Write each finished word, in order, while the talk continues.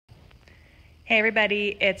Hey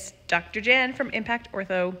everybody, it's Dr. Jen from Impact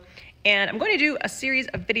Ortho, and I'm going to do a series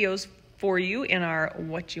of videos for you in our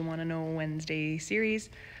What You Want to Know Wednesday series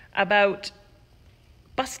about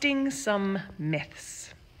busting some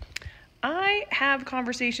myths. I have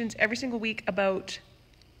conversations every single week about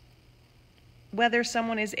whether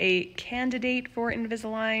someone is a candidate for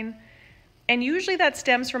Invisalign, and usually that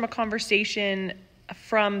stems from a conversation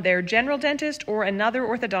from their general dentist or another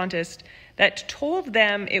orthodontist that told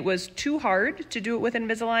them it was too hard to do it with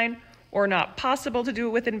Invisalign, or not possible to do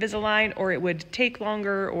it with Invisalign, or it would take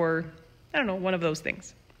longer, or I don't know, one of those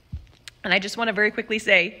things. And I just want to very quickly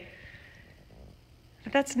say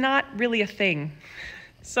that that's not really a thing.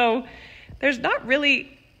 So there's not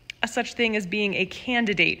really a such thing as being a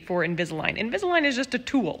candidate for Invisalign. Invisalign is just a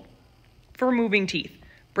tool for removing teeth.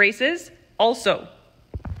 Braces, also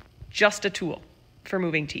just a tool for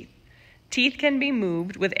moving teeth. Teeth can be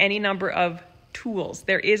moved with any number of tools.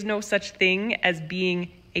 There is no such thing as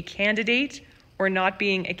being a candidate or not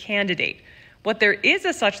being a candidate. What there is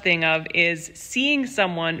a such thing of is seeing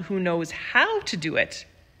someone who knows how to do it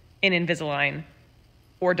in Invisalign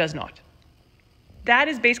or does not. That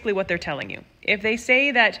is basically what they're telling you. If they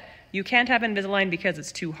say that you can't have Invisalign because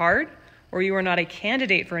it's too hard or you are not a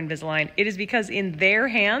candidate for Invisalign, it is because in their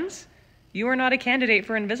hands, you are not a candidate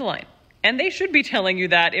for Invisalign. And they should be telling you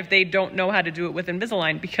that if they don't know how to do it with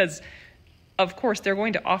Invisalign, because of course they're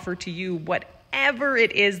going to offer to you whatever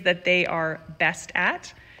it is that they are best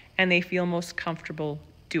at and they feel most comfortable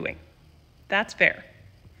doing. That's fair.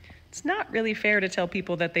 It's not really fair to tell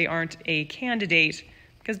people that they aren't a candidate,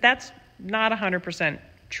 because that's not 100%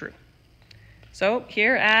 true. So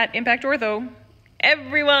here at Impact Ortho,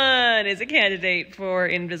 everyone is a candidate for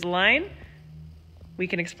Invisalign. We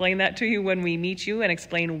can explain that to you when we meet you and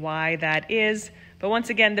explain why that is. But once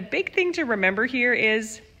again, the big thing to remember here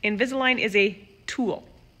is Invisalign is a tool.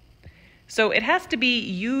 So it has to be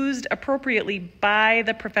used appropriately by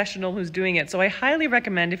the professional who's doing it. So I highly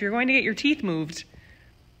recommend, if you're going to get your teeth moved,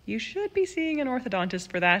 you should be seeing an orthodontist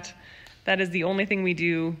for that. That is the only thing we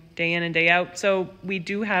do day in and day out. So we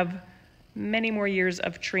do have many more years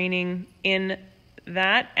of training in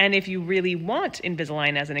that. And if you really want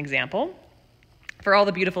Invisalign as an example, for all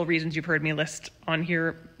the beautiful reasons you've heard me list on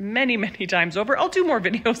here many, many times over, I'll do more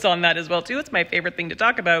videos on that as well too. It's my favorite thing to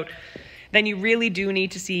talk about. Then you really do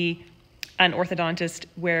need to see an orthodontist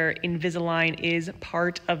where Invisalign is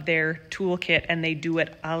part of their toolkit, and they do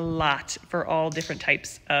it a lot for all different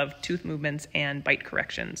types of tooth movements and bite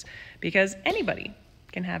corrections, because anybody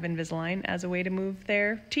can have Invisalign as a way to move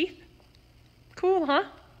their teeth. Cool, huh?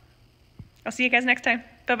 I'll see you guys next time.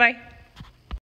 Bye-bye.